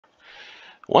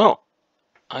Well,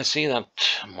 I see that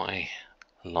my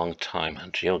long-time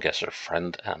GeoGuessr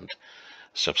friend and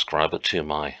subscriber to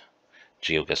my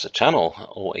GeoGuessr channel,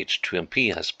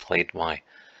 OH2MP, has played my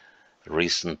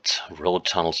recent road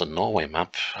tunnels in Norway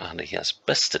map, and he has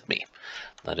bested me.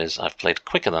 That is, I've played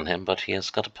quicker than him, but he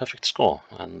has got a perfect score,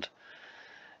 and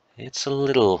it's a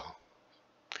little...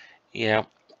 yeah,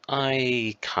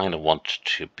 I kind of want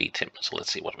to beat him, so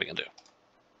let's see what we can do.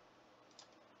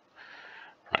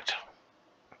 Right.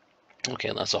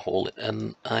 Okay, that's a hole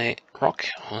in a rock,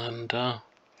 and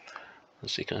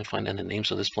let's see, can I find any names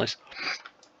of this place?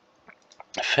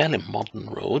 A fairly modern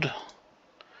road.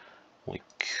 We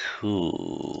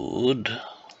could,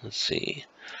 let's see,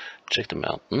 check the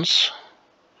mountains.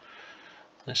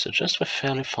 I suggest we're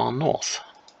fairly far north,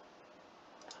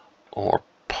 or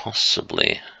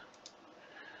possibly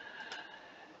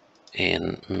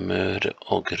in Møre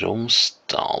og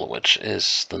Romsdal, which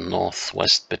is the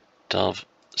northwest bit of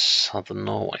southern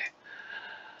Norway.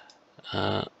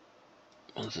 Well,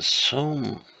 there's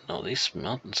so... no, these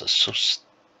mountains are so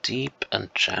steep and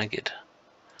jagged.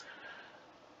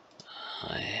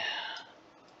 I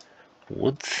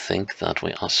would think that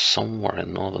we are somewhere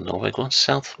in northern Norway, going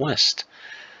southwest.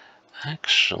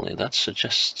 Actually, that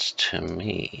suggests to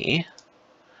me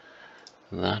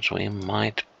that we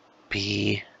might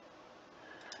be...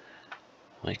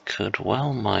 we could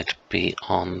well might be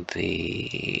on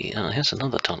the... here's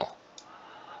another tunnel.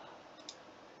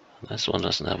 This one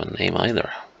doesn't have a name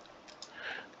either.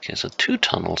 Okay, so two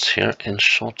tunnels here in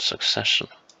short succession.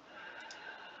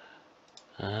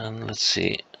 And let's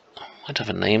see, might have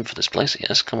a name for this place.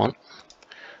 Yes, come on.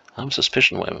 I have a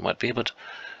suspicion where we might be, but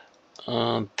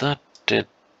that did...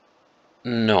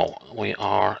 no, we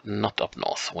are not up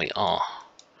north. We are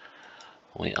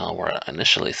where I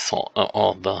initially thought,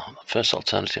 or the first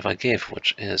alternative I gave,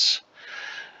 which is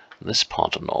this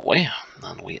part of Norway,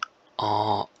 and we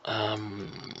are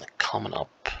coming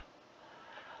up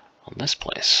on this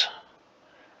place.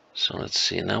 So let's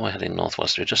see, now we're heading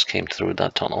northwest. We just came through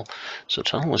that tunnel. So the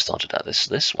tunnel we started at is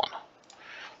this one.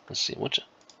 Let's see, which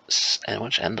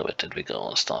end of it did we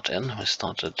go start in? We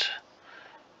started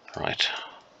right.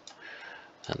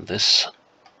 And this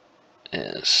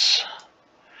is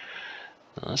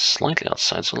slightly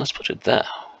outside, so let's put it there.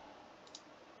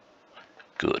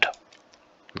 Good.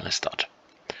 Nice start.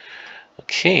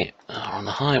 Okay, we're on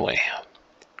the highway,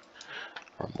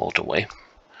 or motorway.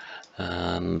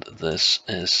 And this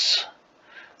is,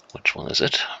 which one is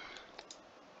it?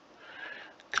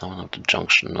 Coming up to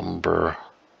junction number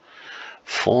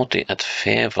 40 at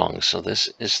Fairvang, so this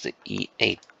is the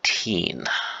E18.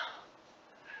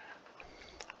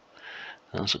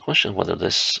 There's a question whether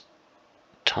this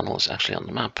tunnel is actually on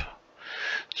the map.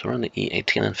 So we're on the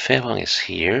E18 and Fairvang is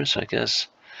here, so I guess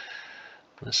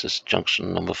this is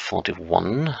junction number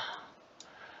 41.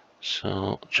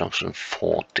 So junction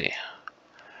 40.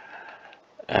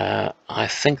 I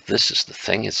think this is the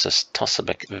thing. It says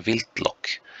Tassebekk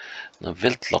Viltlok. Now,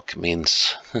 Viltlok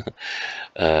means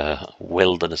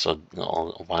wilderness or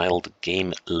wild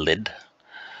game lid.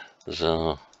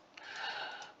 So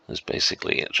it's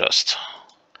basically just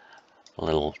a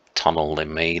little tunnel they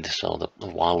made so that the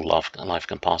wildlife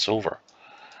can pass over.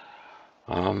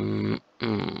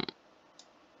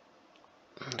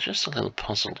 Just a little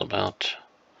puzzled about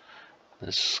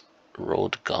this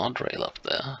road guardrail up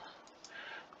there.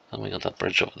 Then we got that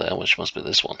bridge over there, which must be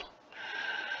this one.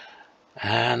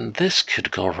 And this could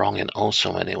go wrong in oh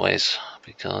so many ways,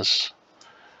 because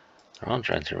there aren't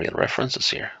any real references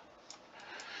here.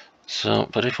 So,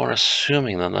 but if we're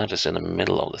assuming that that is in the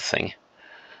middle of the thing,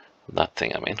 that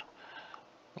thing I mean,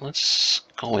 let's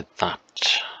go with that.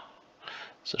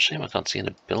 It's a shame I can't see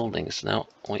any buildings now.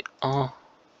 We are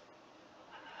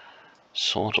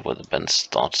sort of where the bend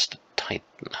starts to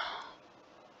tighten.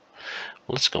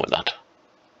 Well, let's go with that.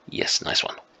 Yes, nice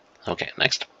one. Okay,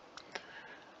 next.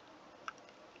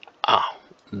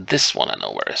 This one I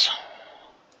know where is.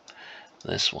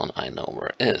 This one I know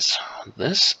where is.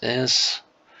 This is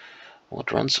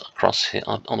what runs across here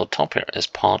on the top here is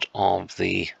part of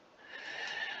the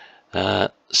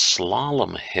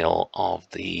slalom hill of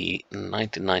the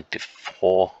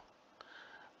 1994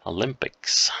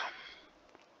 Olympics.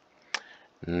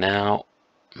 Now,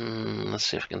 let's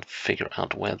see if we can figure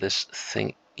out where this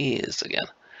thing is again.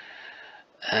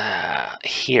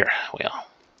 Here we are.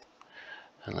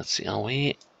 And let's see, are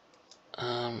we...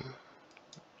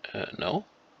 no,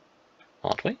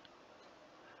 aren't we?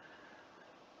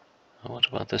 What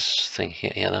about this thing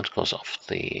here? Yeah, that goes off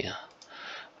the...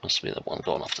 must be the one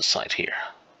going off the side here.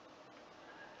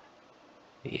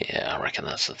 Yeah, I reckon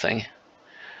that's the thing.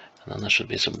 And then there should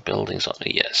be some buildings on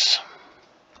it. Yes.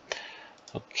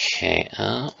 Okay,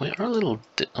 we are a little...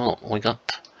 oh, we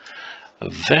got a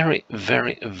very,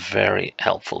 very, very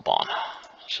helpful barn.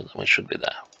 So we should be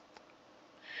there.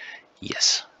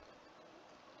 Yes.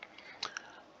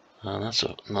 That's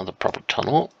another proper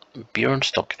tunnel.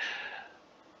 Björnstock.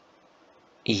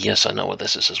 Yes, I know what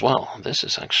this is as well. This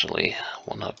is actually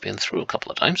one I've been through a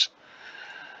couple of times.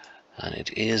 And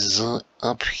it is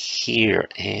up here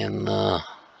in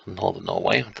northern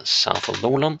Norway, the south of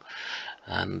Nordland.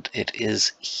 And it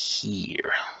is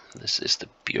here. This is the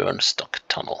Björnstock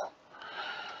tunnel.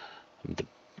 The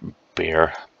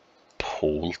Bear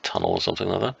Pole tunnel or something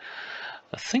like that.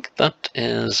 I think that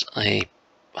is a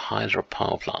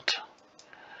hydropower plant.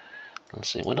 Let's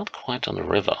see, we're not quite on the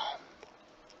river.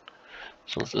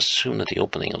 So let's assume that the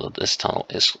opening of this tunnel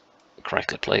is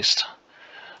correctly placed.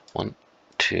 1,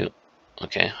 2,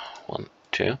 okay, 1,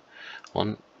 2,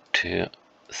 1, 2,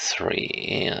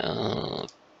 3,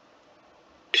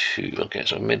 2, okay,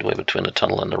 so midway between the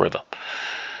tunnel and the river.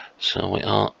 So we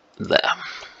are there.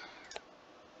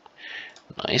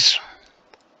 Nice.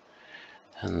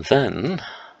 And then,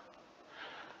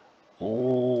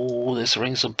 oh, this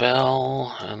rings a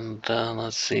bell, and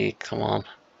let's see, come on.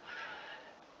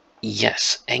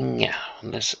 Yes, Enge.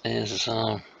 This is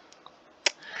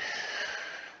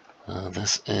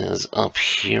up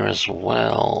here as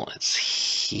well. It's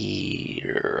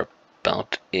here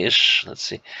about-ish. Let's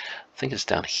see. I think it's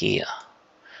down here.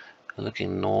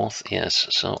 Looking north, yes.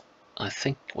 So I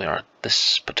think we are at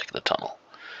this particular tunnel.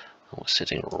 We're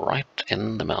sitting right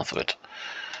in the mouth of it.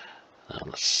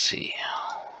 Let's see.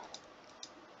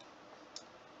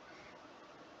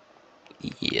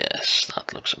 Yes,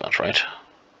 that looks about right.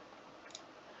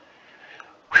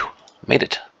 Whew, made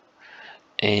it.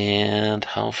 And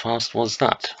how fast was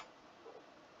that?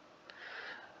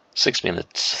 6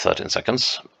 minutes, 13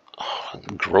 seconds. Oh,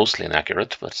 grossly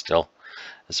inaccurate, but still,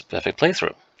 it's a perfect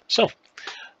playthrough. So,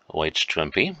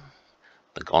 OH2MP,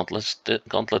 the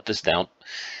gauntlet is down.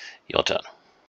 Your turn.